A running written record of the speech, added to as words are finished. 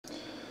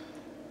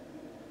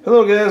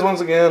Hello guys,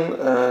 once again,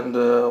 and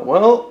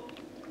well,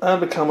 I've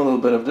become a little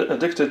bit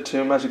addicted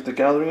to Magic the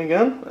Gathering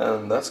again,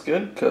 and that's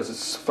good, because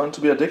it's fun to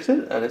be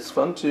addicted, and it's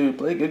fun to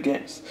play good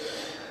games.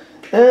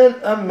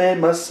 And I made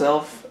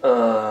myself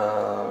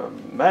a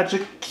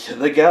Magic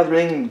the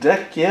Gathering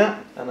deck,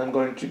 yeah, and I'm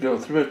going to go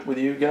through it with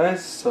you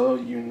guys, so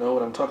you know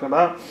what I'm talking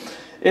about.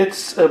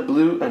 It's a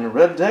blue and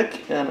red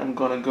deck, and I'm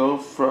going to go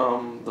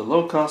from the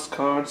low-cost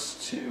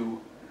cards to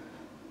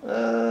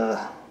the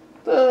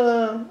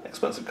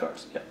expensive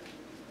cards, yeah.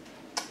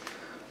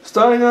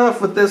 Starting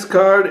off with this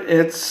card,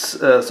 it's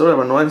sort of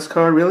an annoyance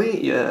card,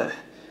 really. You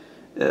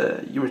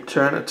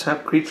return a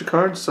tapped creature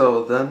card,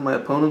 so then my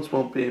opponents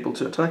won't be able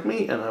to attack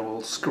me, and I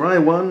will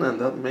scry one, and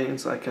that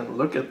means I can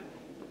look at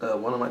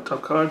one of my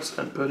top cards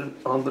and put it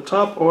on the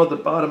top or the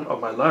bottom of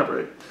my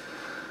library.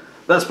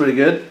 That's pretty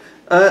good.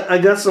 I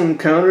got some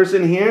counters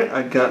in here.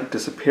 I got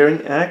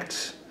Disappearing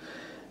Act,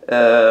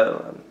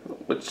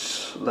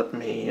 which let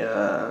me,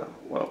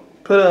 well,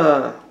 put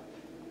a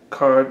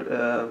card,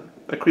 a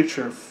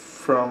creature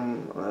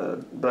from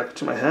back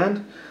to my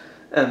hand,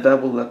 and that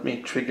will let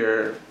me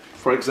trigger,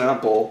 for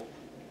example,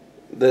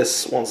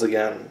 this once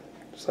again.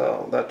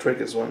 So that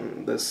triggers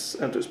when this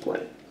enters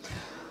play.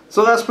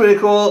 So that's pretty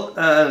cool,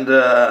 and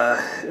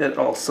it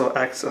also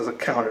acts as a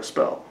counter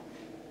spell.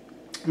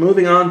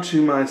 Moving on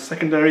to my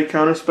secondary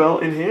counter spell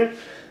in here,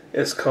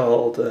 it's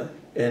called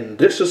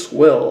Indicious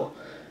Will,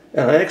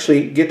 and I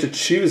actually get to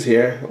choose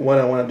here what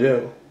I want to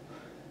do,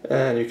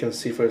 and you can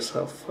see for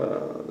yourself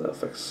the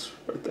effects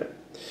right there.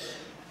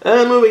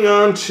 And moving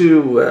on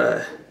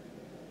to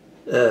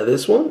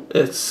this one,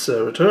 it's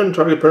return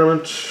target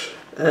permanent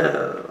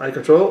I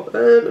control,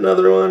 and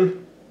another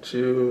one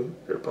to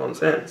your opponent's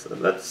hands, and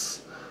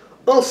that's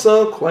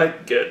also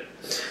quite good.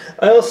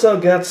 I also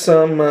got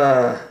some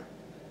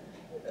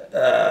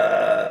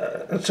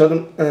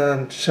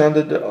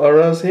enchanted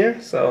auras here,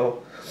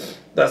 so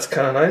that's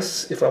kind of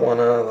nice if I want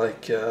to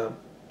like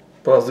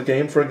pause the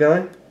game for a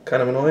guy.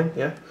 Kind of annoying,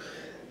 yeah.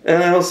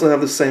 And I also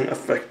have the same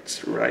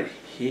effect right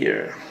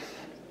here.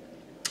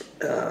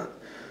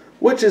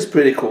 Which is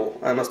pretty cool,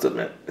 I must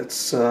admit.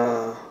 It's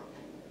a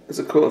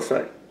cool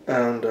effect,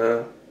 and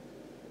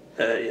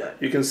yeah,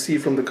 you can see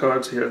from the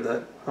cards here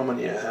that how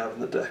many I have in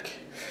the deck.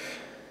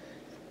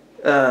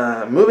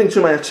 Moving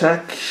to my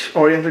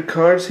attack-oriented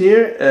cards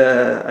here,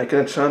 I can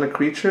enchant a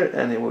creature,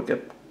 and it will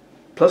get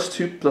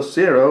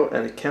 +2/+0,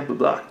 and it can't be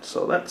blocked.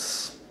 So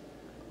that's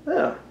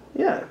yeah,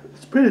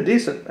 it's pretty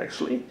decent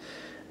actually.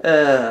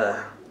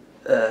 Yeah,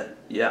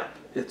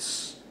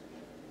 it's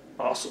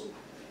awesome.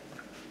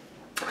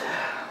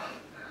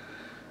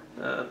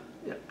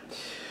 Yeah.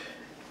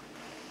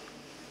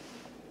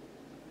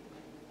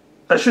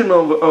 I should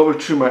move over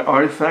to my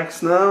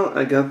artifacts now.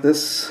 I got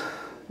this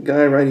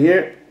guy right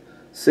here.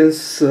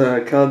 Since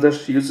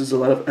Kaladesh uses a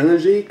lot of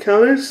energy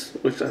counters,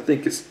 which I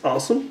think is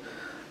awesome.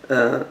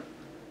 So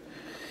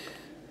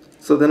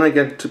then I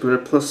get to put a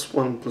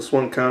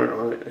 +1/+1 counter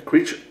on a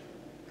creature.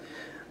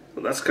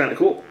 So that's kind of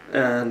cool.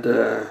 And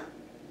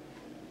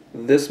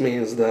this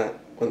means that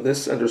when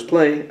this enters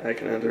play, I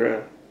can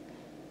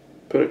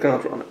put a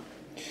counter on it.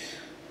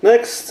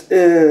 Next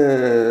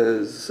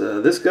is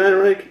this guy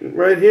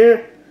right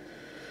here.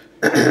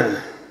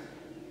 And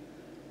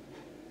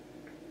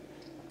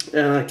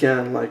I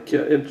can, like,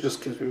 it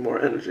just gives me more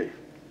energy,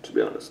 to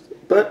be honest.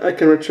 But I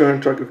can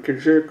return target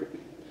creature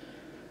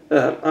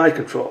I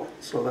control.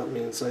 So that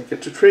means I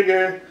get to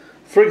trigger,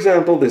 for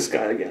example, this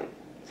guy again.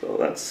 So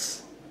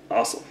that's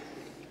awesome.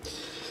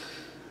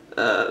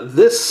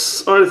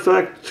 This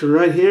artifact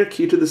right here,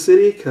 Key to the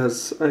City,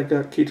 because I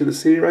got Key to the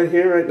City right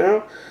here, right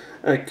now.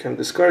 I can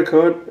discard a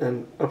card,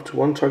 and up to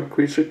one target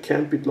creature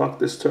can't be blocked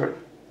this turn,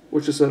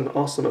 which is an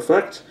awesome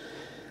effect.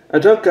 I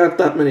don't got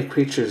that many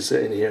creatures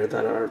in here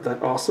that are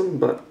that awesome,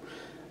 but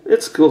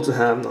it's cool to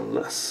have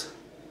nonetheless.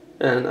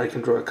 And I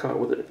can draw a card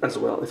with it as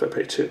well if I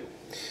pay 2.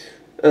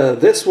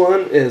 This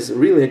one is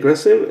really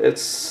aggressive.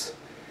 It's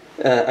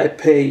I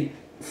pay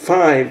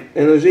 5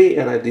 energy,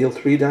 and I deal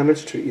 3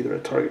 damage to either a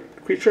target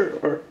creature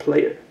or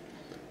player,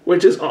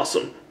 which is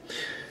awesome.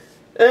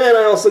 And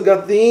I also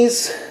got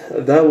these.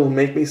 That will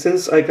make me,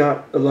 since I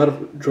got a lot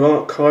of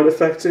draw card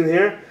effects in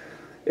here,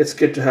 it's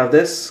good to have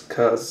this,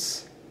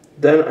 because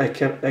then I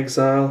can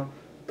exile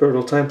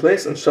Pivotal Time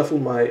Place and shuffle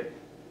my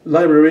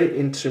library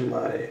into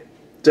my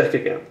deck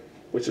again,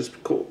 which is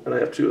cool, and I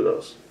have 2 of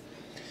those.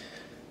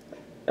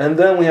 And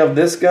then we have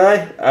this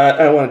guy.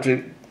 I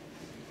wanted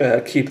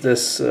to keep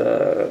this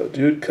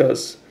dude,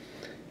 because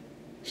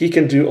he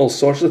can do all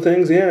sorts of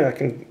things here. I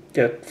can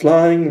get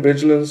flying,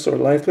 vigilance, or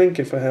lifelink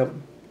if I have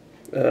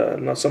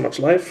not so much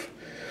life.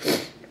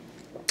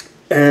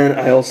 And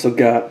I also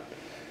got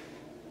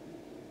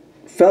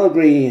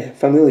Filigree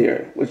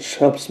Familiar, which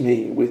helps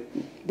me with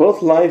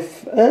both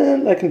life,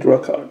 and I can draw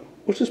a card,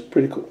 which is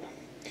pretty cool.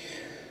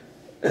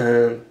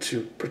 And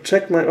to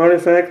protect my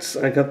artifacts,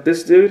 I got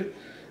this dude,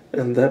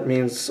 and that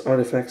means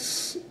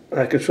artifacts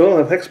I control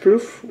have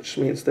hexproof, which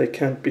means they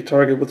can't be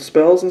targeted with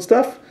spells and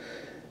stuff.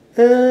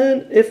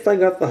 And if I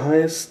got the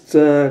highest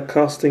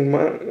costing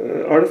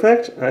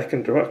artifact, I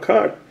can draw a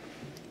card,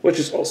 which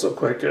is also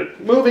quite good.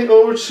 Moving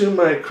over to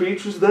my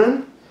creatures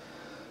then.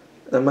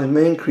 My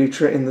main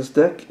creature in this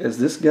deck is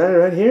this guy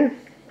right here.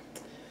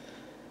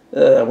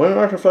 When an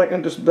artifact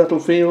enters the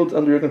battlefield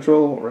under your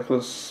control,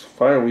 Reckless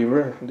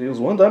Fireweaver deals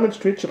 1 damage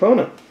to each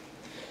opponent.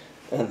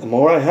 And the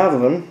more I have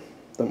of them,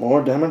 the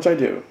more damage I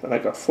do. And I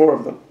got 4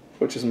 of them,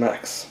 which is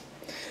max.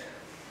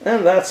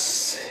 And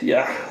that's,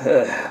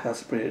 yeah,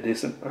 that's pretty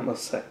decent, I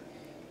must say.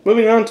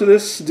 Moving on to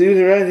this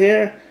dude right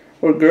here,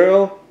 or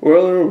girl,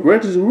 Whirler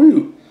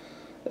Redroo.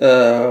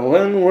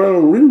 When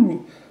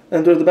Whirleroo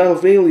enters the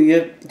battlefield, you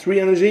get 3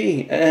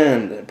 energy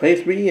and pay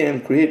 3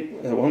 and create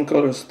a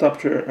 1-color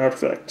sculpture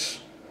artifact.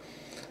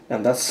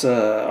 And that's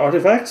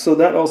artifact, so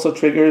that also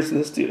triggers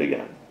this dude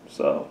again.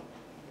 So,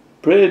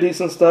 pretty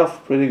decent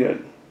stuff, pretty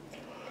good.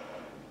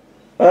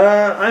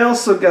 I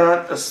also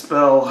got a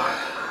spell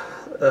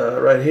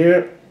right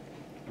here.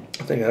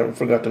 I think I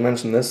forgot to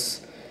mention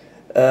this.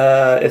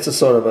 It's a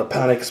sort of a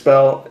panic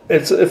spell.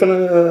 It's if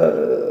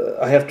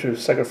I have to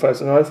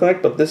sacrifice an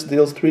artifact, but this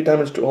deals 3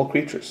 damage to all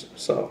creatures.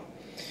 So,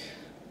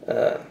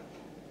 yeah,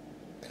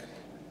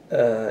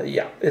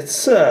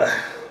 it's a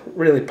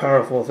really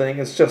powerful thing.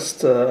 It's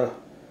just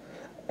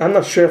I'm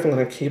not sure if I'm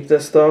going to keep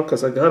this though,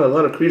 because I got a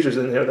lot of creatures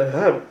in here that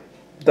have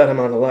that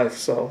amount of life,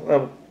 so that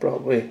would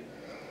probably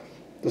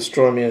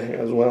destroy me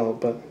as well.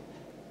 But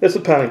it's a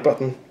panic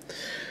button.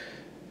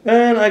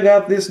 And I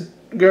got this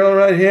girl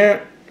right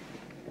here.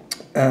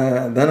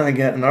 Then I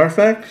get an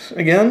artifact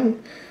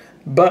again,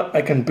 but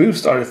I can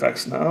boost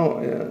artifacts now,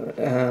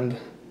 and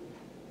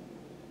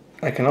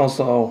I can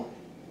also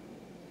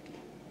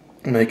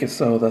make it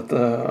so that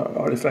the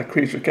artifact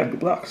creature can't be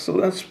blocked, so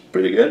that's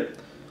pretty good.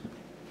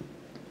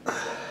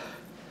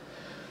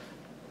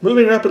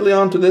 Moving rapidly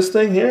on to this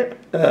thing here,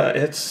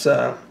 it's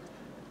a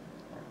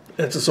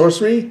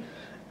sorcery,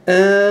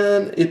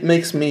 and it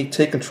makes me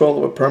take control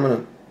of a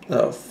permanent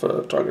of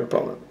target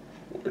opponent,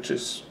 which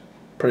is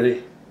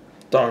pretty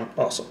darn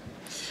awesome.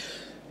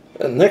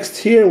 And next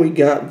here we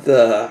got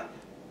the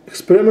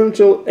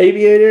Experimental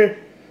Aviator.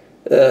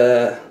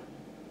 Yeah,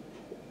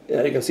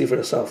 you can see for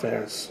yourself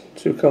here. It's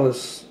 2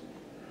 colors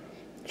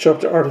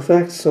chopped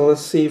artifacts. So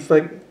let's see if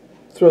I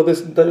throw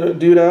this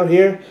dude out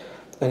here,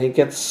 and he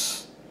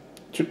gets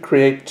to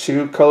create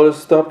 2 colors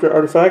stopped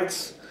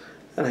artifacts.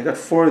 And I got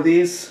 4 of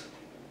these.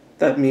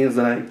 That means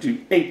that I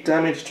do 8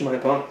 damage to my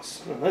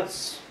opponents. And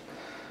that's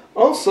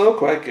also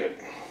quite good.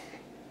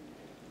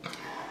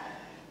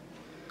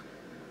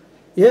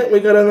 Yeah,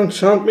 we got an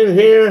enchantment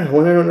here.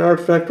 Whenever an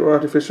artifact or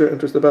artificer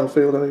enters the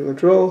battlefield under your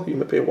control, you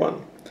may pay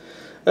 1.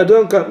 I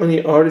don't got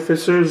many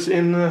artificers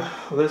in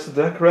this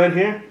deck right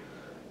here,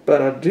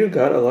 but I do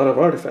got a lot of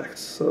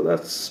artifacts, so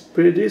that's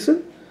pretty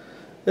decent.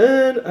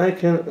 And I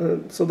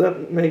can, so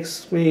that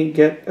makes me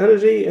get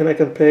energy, and I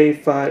can pay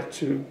 5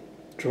 to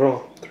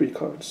draw 3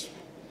 cards,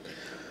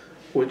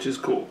 which is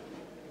cool.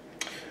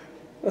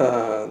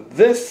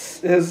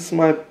 This is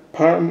my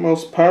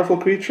most powerful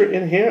creature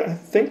in here, I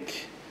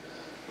think.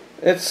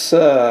 It's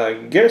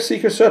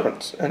Gearseeker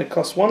Serpent, and it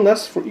costs 1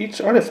 less for each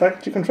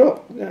artifact you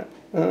control. Yeah,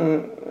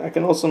 I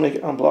can also make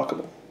it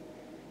unblockable.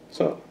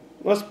 So,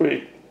 that's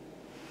pretty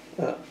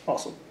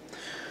awesome.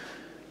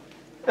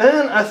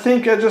 And I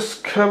think I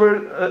just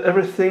covered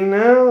everything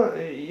now.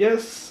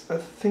 Yes, I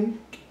think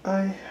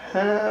I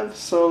have.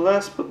 So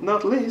last but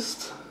not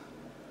least,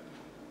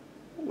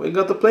 we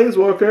got the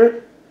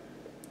Planeswalker,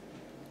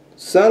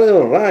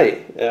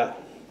 Samurai. Yeah.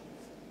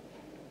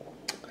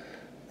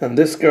 And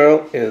this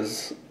girl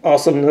is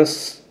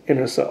awesomeness in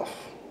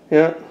herself.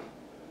 Yeah.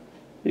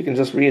 You can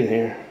just read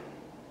here.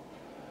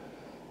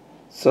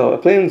 So a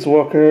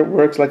Planeswalker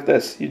works like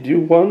this. You do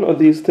 1 of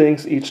these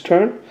things each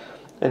turn,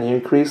 and you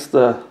increase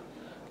the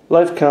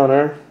life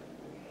counter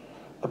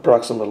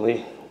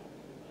approximately.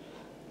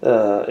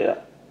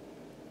 Yeah.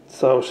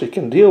 So she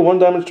can deal 1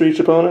 damage to each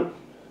opponent.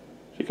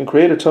 She can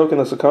create a token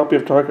that's a copy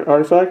of target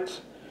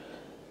artifact.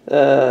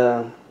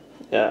 Yeah.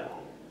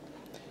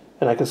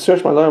 And I can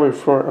search my library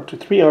for up to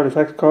 3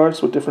 artifact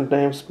cards with different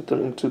names, put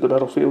them into the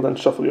battlefield, and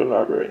shuffle your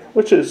library.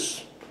 Which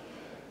is,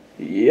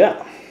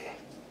 yeah.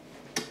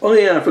 Oh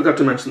yeah, I forgot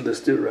to mention this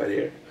dude right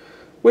here.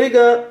 We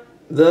got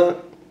the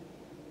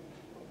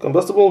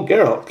Combustible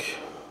Gerhulk.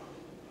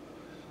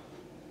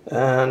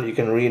 And you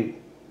can read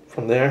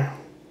from there.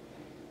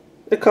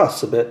 It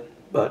costs a bit,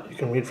 but you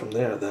can read from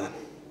there then.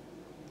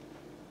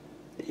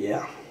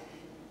 Yeah.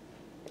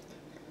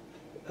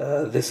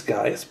 This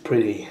guy is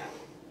pretty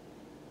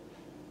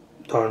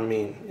darn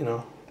mean, you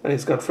know. And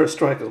he's got first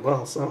strike as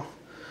well, so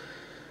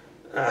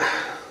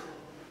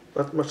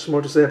not much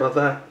more to say about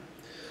that.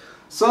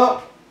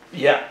 So,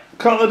 yeah,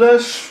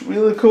 Kaladesh,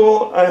 really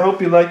cool. I hope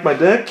you like my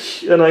deck.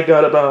 And I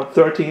got about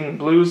 13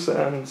 blues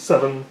and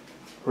 7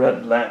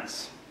 red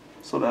lands.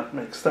 So that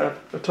makes that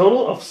a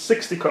total of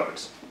 60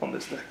 cards on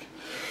this deck.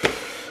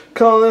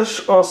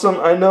 Kaladesh, awesome.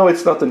 I know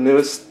it's not the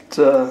newest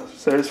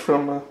series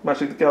from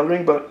Magic the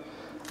Gathering, but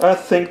I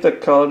think that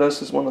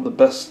Kaladesh is one of the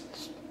best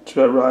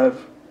to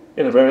arrive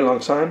in a very long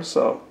time,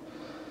 so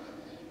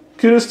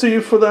kudos to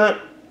you for that.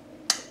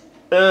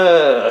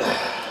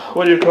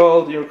 What are you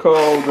called? You're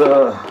called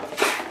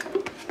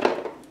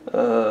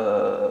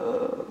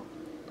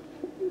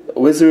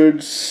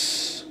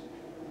Wizards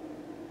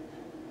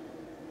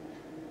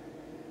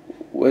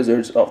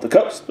of the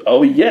Coast.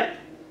 Oh yeah.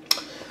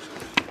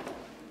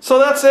 So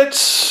that's it.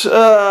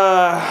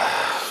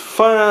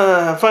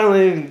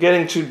 Finally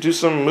getting to do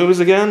some movies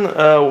again.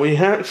 We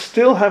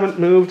still haven't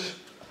moved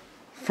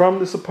from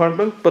this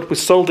apartment, but we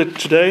sold it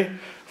today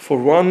for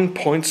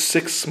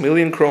 1.6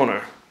 million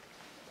kroner.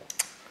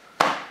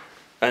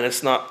 And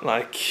it's not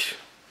like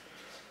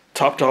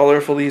top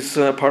dollar for these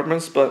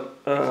apartments, but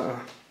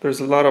there's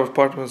a lot of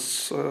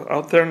apartments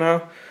out there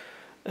now,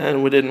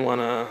 and we didn't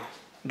want to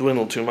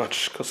dwindle too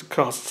much because it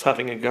costs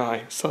having a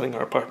guy selling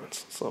our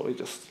apartments. So we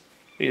just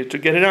needed to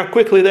get it out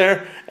quickly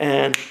there,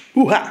 and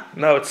woo-ha!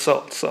 Now it's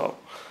sold. So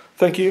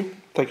thank you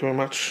very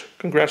much.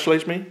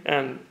 Congratulate me,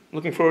 and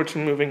looking forward to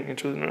moving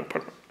into the new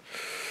apartment.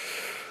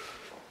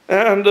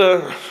 And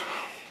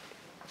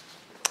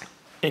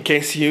in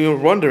case you're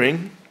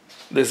wondering,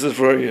 this is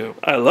for you.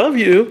 I love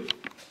you.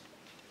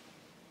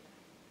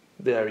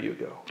 There you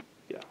go.